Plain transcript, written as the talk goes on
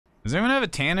Does anyone have a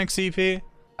Taniks CP?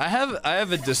 I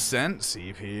have a Descent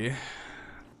CP.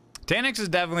 Taniks is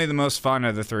definitely the most fun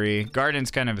of the three.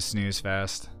 Garden's kind of a snooze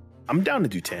fest. I'm down to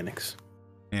do Taniks.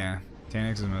 Yeah,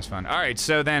 Taniks is the most fun. All right,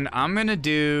 so then I'm gonna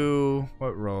do,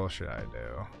 what role should I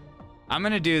do? I'm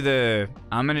gonna do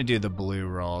the blue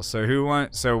role.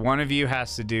 So one of you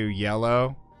has to do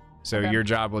yellow. So your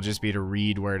job will just be to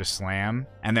read where to slam,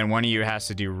 and then one of you has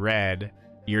to do red.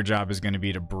 Your job is going to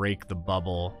be to break the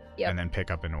bubble and then pick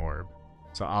up an orb.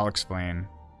 So I'll explain.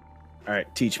 All right,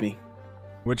 teach me.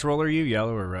 Which role are you,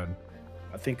 yellow or red?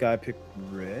 I think I picked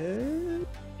red.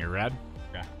 You're red?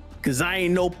 Yeah. Cause I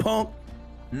ain't no punk.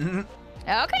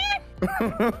 Okay.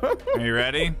 Are you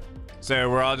ready? So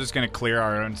we're all just going to clear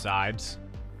our own sides.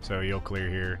 So you'll clear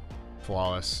here,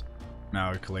 flawless.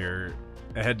 Now we clear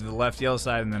ahead to the left yellow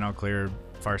side, and then I'll clear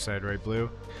far side right blue.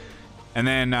 And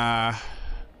then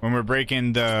when we're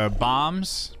breaking the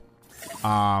bombs,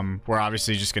 we're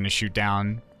obviously just going to shoot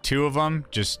down 2 of them.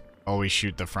 Just always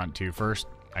shoot the front 2 first.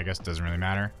 I guess it doesn't really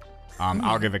matter.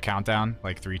 I'll give a countdown,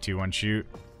 like 3, 2, 1, shoot.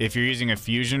 If you're using a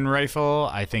fusion rifle,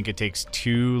 I think it takes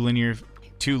 2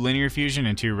 linear fusion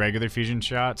and 2 regular fusion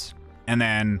shots. And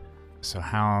then, so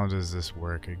how does this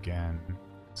work again?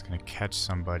 It's going to catch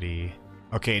somebody.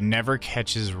 Okay, it never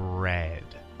catches red.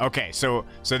 Okay, so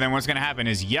then what's gonna happen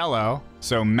is yellow.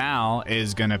 So Mal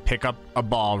is gonna pick up a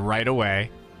ball right away,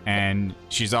 and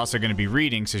she's also gonna be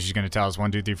reading, so she's gonna tell us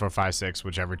 1, 2, 3, 4, 5, 6,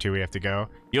 whichever 2 we have to go.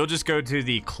 You'll just go to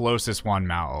the closest one,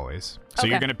 Mal, always. So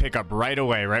you're gonna pick up right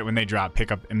away, right when they drop,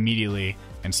 pick up immediately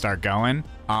and start going.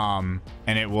 And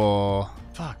it will,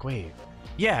 fuck, wait.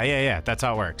 Yeah, that's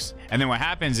how it works. And then what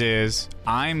happens is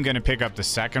I'm gonna pick up the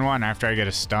second one after I get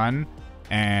a stun,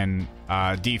 and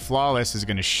DFlawless is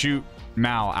going to shoot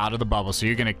Mal out of the bubble. So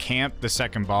you're going to camp the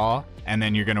second ball, and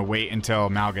then you're going to wait until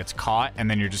Mal gets caught,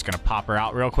 and then you're just going to pop her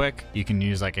out real quick. You can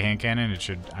use like a hand cannon.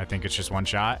 I think it's just 1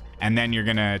 shot. And then you're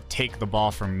going to take the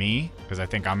ball from me, because I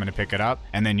think I'm going to pick it up.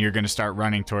 And then you're going to start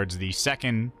running towards the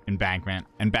second embankment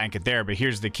and bank it there. But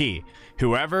here's the key.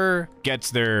 Whoever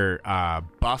gets their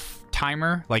buff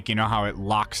timer, like you know how it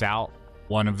locks out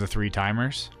one of the 3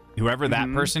 timers, whoever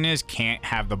that person is can't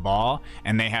have the ball,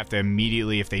 and they have to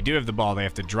immediately, if they do have the ball, they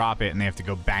have to drop it and they have to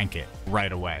go bank it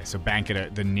right away. So bank it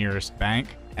at the nearest bank.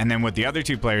 And then what the other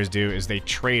 2 players do is they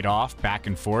trade off back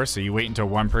and forth. So you wait until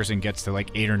one person gets to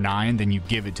like 8 or 9, then you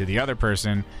give it to the other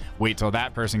person, wait till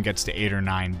that person gets to 8 or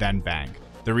 9, then bank.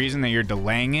 The reason that you're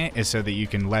delaying it is so that you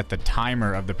can let the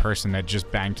timer of the person that just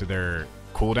banked to their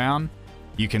cooldown,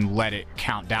 you can let it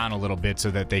count down a little bit so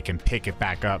that they can pick it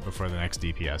back up before the next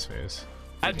DPS phase.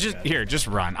 Just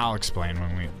run. I'll explain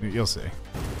when you'll see.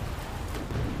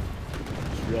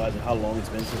 Just realizing how long it's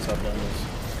been since I've done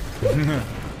this.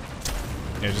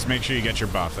 Yeah, just make sure you get your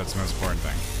buff. That's the most important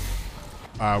thing.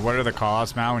 What are the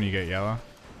callouts, Mal, when you get yellow?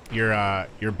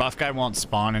 Your buff guy won't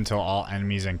spawn until all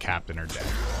enemies and captain are dead.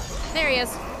 There he is.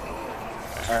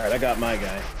 All right, I got my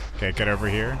guy. Okay, get over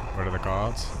here. What are the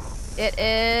callouts? It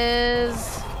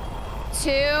is 2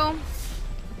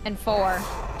 and 4.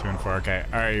 2 and 4. Okay.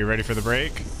 All right, you ready for the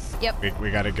break? Yep.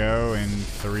 We gotta go in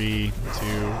 3, 2,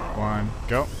 1,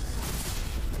 go.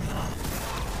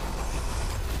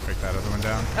 Break that other one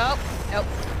down. Oh, nope.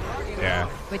 Yeah.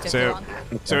 We took too long.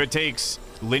 So it takes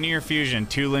linear fusion.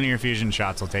 2 linear fusion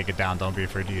shots will take it down. Don't be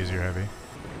afraid to use your heavy.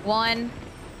 1,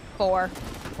 4.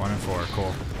 1 and 4.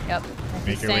 Cool. Yep.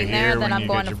 Make your way here when you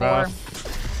get your buff.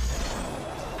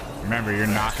 Remember, you're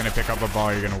not gonna pick up a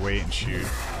ball. You're gonna wait and shoot.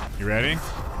 You ready?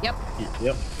 Yep.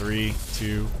 Yep. 3,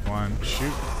 2, 1,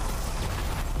 shoot.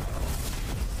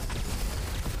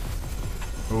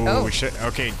 Ooh, Oh. we should.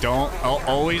 Okay, don't.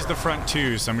 Always the front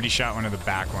 2. Somebody shot one of the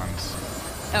back ones.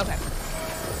 Okay.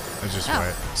 Let's just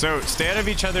wait. So stay out of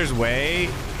each other's way.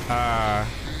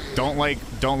 Don't like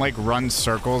run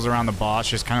circles around the boss.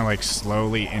 Just kind of like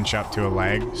slowly inch up to a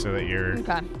leg so that you're.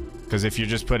 Okay. Because if you're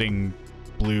just putting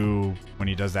blue when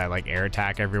he does that like air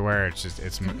attack everywhere,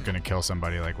 it's gonna kill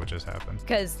somebody like what just happened.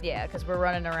 Because we're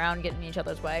running around getting in each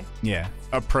other's way. Yeah.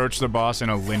 Approach the boss in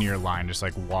a linear line. Just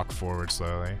like walk forward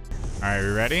slowly. All right, we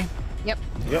ready? Yep.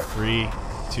 Yep. 3,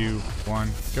 2,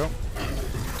 1, go.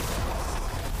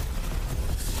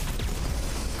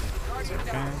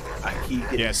 Okay. I keep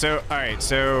getting Yeah, so, all right,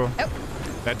 so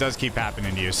that does keep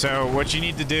happening to you. So what you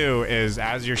need to do is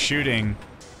as you're shooting,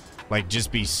 like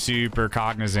just be super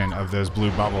cognizant of those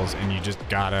blue bubbles, and you just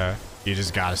gotta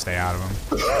stay out of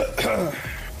them.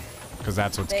 Because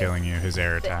that's what's killing you, his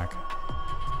air attack.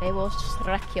 They will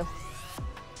strike you.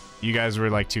 You guys were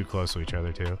like too close to each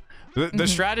other too. The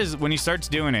strat is when he starts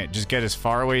doing it, just get as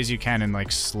far away as you can and like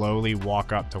slowly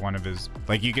walk up to one of his,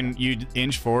 like you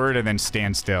inch forward and then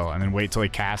stand still and then wait till he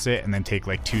casts it and then take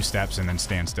like 2 steps and then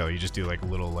stand still. You just do like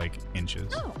little like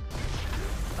inches. Oh.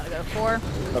 Gotta go to 4.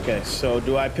 Okay, so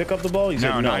do I pick up the ball? You said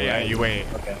No, not yet. right? You wait.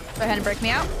 Okay. Go ahead and break me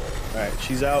out. All right,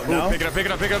 she's out Ooh, now. pick it up, pick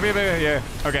it up, pick it up, pick it up. Yeah.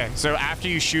 Okay, so after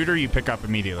you shoot her, you pick up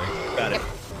immediately. Got it.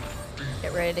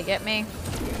 Get ready to get me.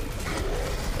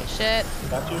 Good shit.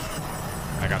 Got you.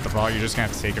 I got the ball. You're just gonna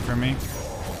have to take it from me.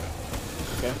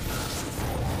 Okay.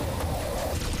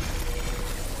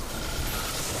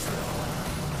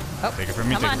 Oh, Take it from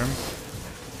me. come Take on. it from me.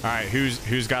 All right,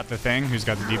 who's got the thing? Who's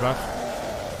got the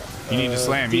debuff? You need to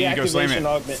slam. You need to go slam it. Deactivation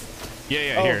augment.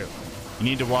 Yeah, here. You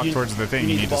need to walk towards the thing.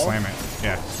 You need to ball? slam it.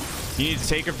 Yeah. You need to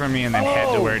take it from me and then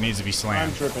head to where it needs to be I'm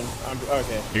slammed. tripping.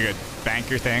 Okay. You're good. Bank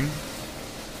your thing.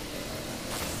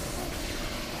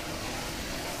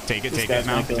 Take it, This take guy's it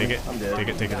now. gonna kill Take me. it. I'm dead. Take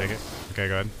it, take it, take it. Okay,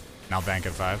 go ahead. Now bank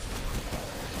at 5.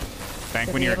 Bank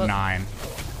Should when be you're at able- 9.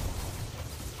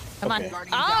 Come Okay. on.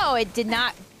 Oh, it did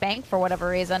not bank for whatever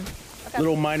reason. Okay.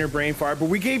 Little minor brain fart, but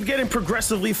we keep getting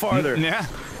progressively farther. Yeah.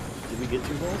 Did we get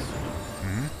 2 balls?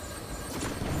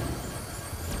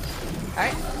 All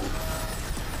right.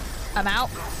 I'm out.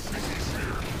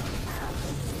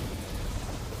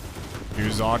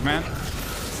 Use augment.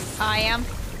 I am.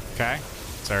 Okay.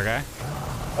 Sergey.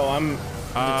 Oh, I'm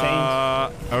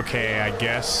detained. Okay, I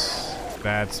guess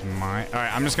that's my...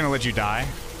 Alright, I'm just gonna let you die.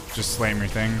 Just slam your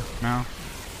thing now.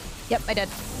 Yep, I did.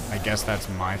 I guess that's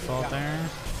my fault there.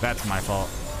 That's my fault.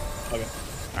 Okay.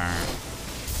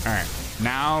 Alright.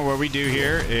 Now what we do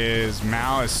here is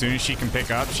Mal, as soon as she can pick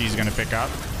up, she's gonna pick up.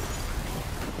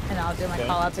 And I'll do my Okay.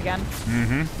 call outs again.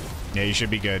 Yeah, you should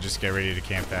be good. Just get ready to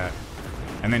camp that.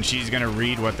 And then she's gonna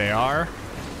read what they are,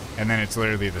 and then it's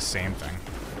literally the same thing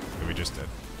that we just did.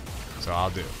 So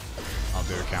I'll do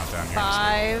a countdown here.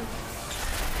 5,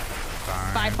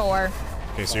 5, 4.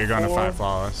 Okay, so you're going to 5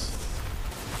 flawless.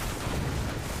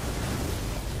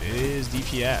 It is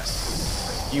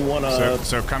DPS. You wanna?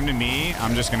 So come to me.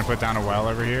 I'm just gonna put down a well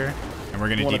over here, and we're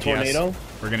gonna You want a DPS. tornado?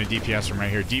 We're gonna DPS from right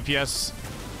here. DPS.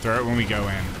 Throw it when we go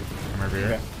in. Come over here.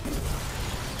 Okay.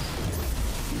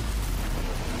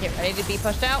 Get ready to be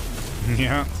pushed out.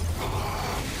 Yeah.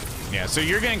 Yeah. So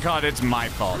you're getting caught. It's my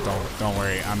fault. Don't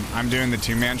worry. I'm doing the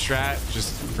 2-man strat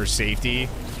just for safety,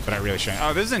 but I really shouldn't.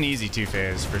 Oh, this is an easy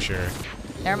 2-phase for sure.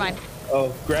 Never mind.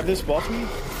 Oh, grab this ball for me.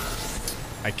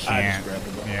 I can't. grabbed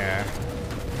the ball. Yeah.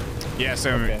 Yeah.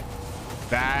 So Okay.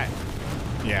 that.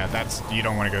 Yeah. That's. You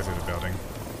don't want to go through the building.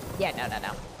 Yeah, no.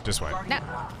 Just wait. No.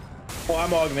 Oh,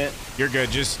 I'm augment. You're good.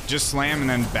 Just slam and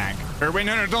then bank. Or wait,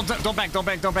 no, don't bank.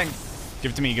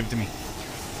 Give it to me.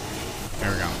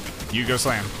 There we go. You go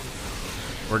slam.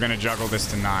 We're gonna juggle this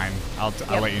to 9. I'll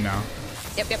Yep. let you know.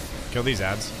 Yep. Kill these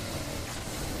ads.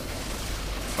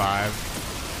 5,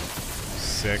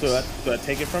 6. So do I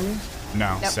take it from you?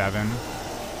 No, Nope. 7,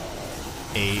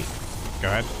 8. Go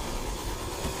ahead.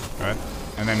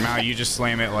 And then Mal, you just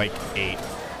slam it like 8.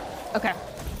 Okay.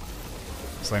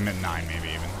 Slam it 9 maybe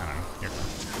even. I don't know. Here.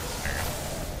 There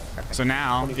you go. So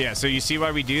now, yeah, so you see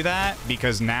why we do that?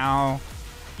 Because now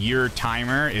your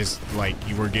timer is like,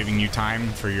 we're giving you time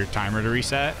for your timer to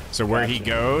reset. So where he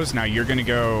Gotcha. goes, now you're gonna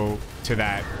go to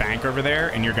that bank over there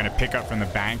and you're gonna pick up from the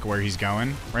bank where he's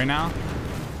going right now.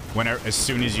 Whenever, as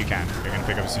soon as you can. You're gonna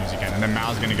pick up as soon as you can. And then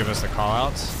Mal's gonna give us the call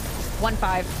outs. 1,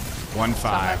 5. 1,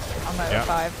 5. I'm gonna go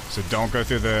 5. So don't go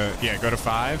through the, yeah, go to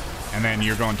 5 and then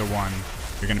you're going to 1.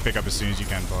 You're gonna pick up as soon as you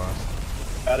can, Paul.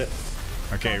 Got it.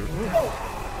 Okay.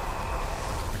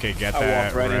 Okay, get I that.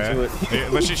 walked right red. into it. Yeah,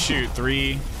 let's just shoot.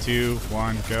 3, 2,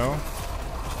 1, go.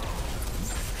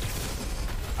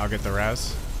 I'll get the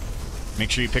res.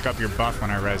 Make sure you pick up your buff when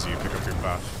I res you. Pick up your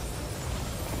buff.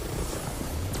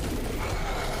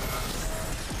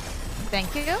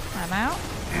 Thank you. I'm out.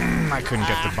 I couldn't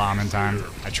get the bomb in time.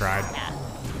 I tried.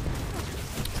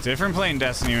 It's different playing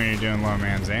Destiny when you're doing low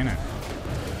mans, ain't it?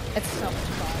 It's so much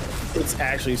fun. It's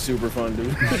actually super fun,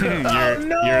 dude.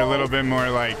 You're a little bit more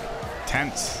like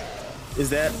tense. Is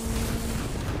that?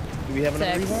 Do we have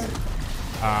enough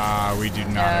 6. We do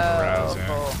not have a res. Yeah.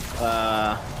 Cool.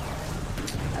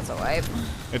 That's a wipe.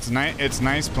 It's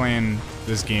nice playing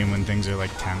this game when things are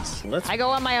like tense. Let's. I go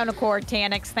on my own accord,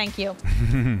 Taniks. Thank you.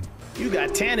 You got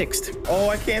Taniks. Oh,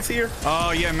 I can't see her.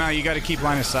 Oh yeah, Mal, you got to keep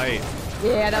line of sight.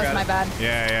 Yeah, that was my bad.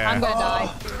 Yeah. I'm gonna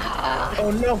die. Oh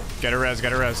no. Get a res.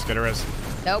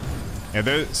 Nope.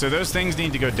 Yeah, so those things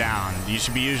need to go down. You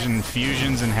should be using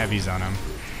fusions and heavies on them.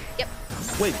 Yep.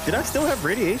 Wait, did I still have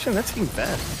radiation? That seemed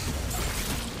fast.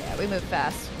 Yeah, we move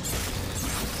fast.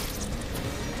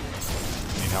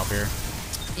 Need help here.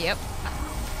 Yep.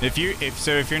 If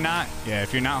you're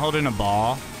not holding a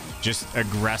ball, just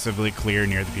aggressively clear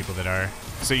near the people that are.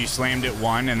 So you slammed at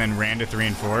 1 and then ran to 3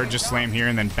 and 4. Just slam here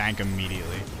and then bank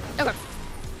immediately. Okay.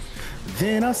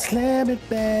 Then I'll slam it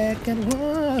back at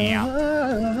 1.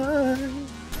 Yeah.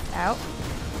 Out.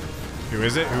 Who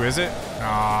is it? Who is it?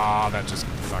 Oh, that just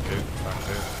fucked it.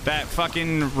 That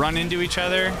fucking run into each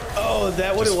other. Oh, is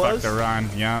that what just it was? Fuck the run.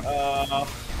 Yeah.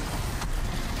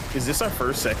 Is this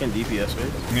our second DPS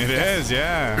phase? It is,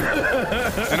 yeah.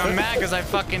 And I'm mad because I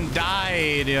fucking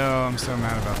died. Yo, I'm so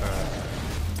mad about that.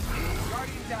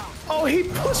 Oh, he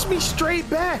pushed me straight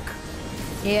back.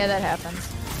 Yeah, that happens.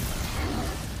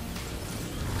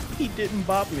 He didn't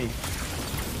bop me.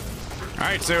 All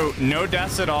right, so no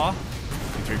deaths at all.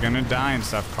 If you're gonna die and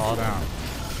stuff, call it out.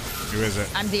 Who is it?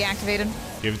 I'm deactivated.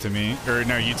 Give it to me. Or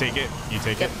no, you take it. You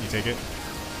take Yep. it. You take it.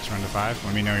 Just run to 5.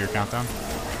 Let me know your countdown.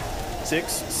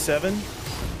 6, 7,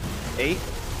 8,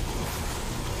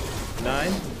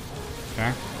 9.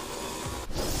 Okay.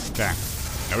 Okay.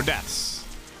 No deaths.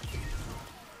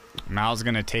 Mal's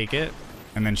gonna take it,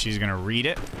 and then she's gonna read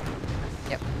it.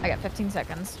 Yep. I got 15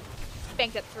 seconds.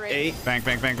 Banked at 3. 8. Bank,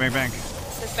 bank, bank, bank, bank.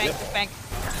 Just bank. Yep. Just bank.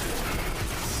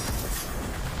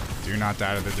 Do not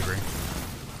die to the debris.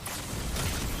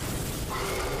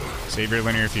 Save your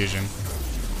linear fusion.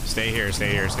 Stay here,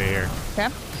 stay here, stay here. Okay.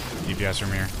 DPS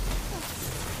from here.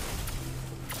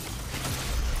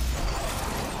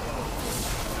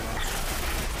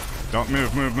 Don't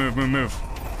move, move, move, move, move.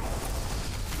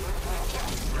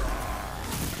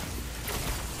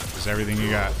 Just everything you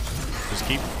got. Just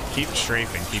keep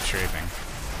strafing, keep strafing.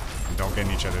 And don't get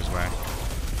in each other's way.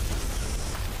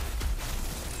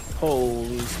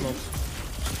 Holy smokes.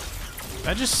 Did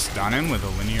I just stun him with a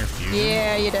linear fusion?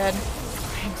 Yeah, you did.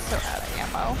 I'm so out of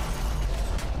ammo.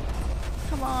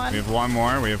 Come on. We have one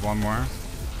more. We have one more.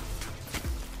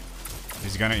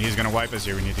 He's gonna wipe us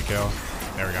here. We need to kill.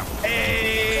 There we go. Good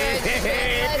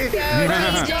shit.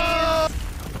 Let's go.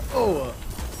 Oh,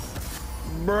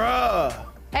 bruh.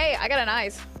 Hey, I got an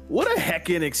ice. What a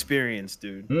heckin' experience,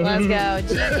 dude. Let's go.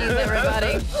 GG's,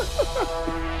 everybody.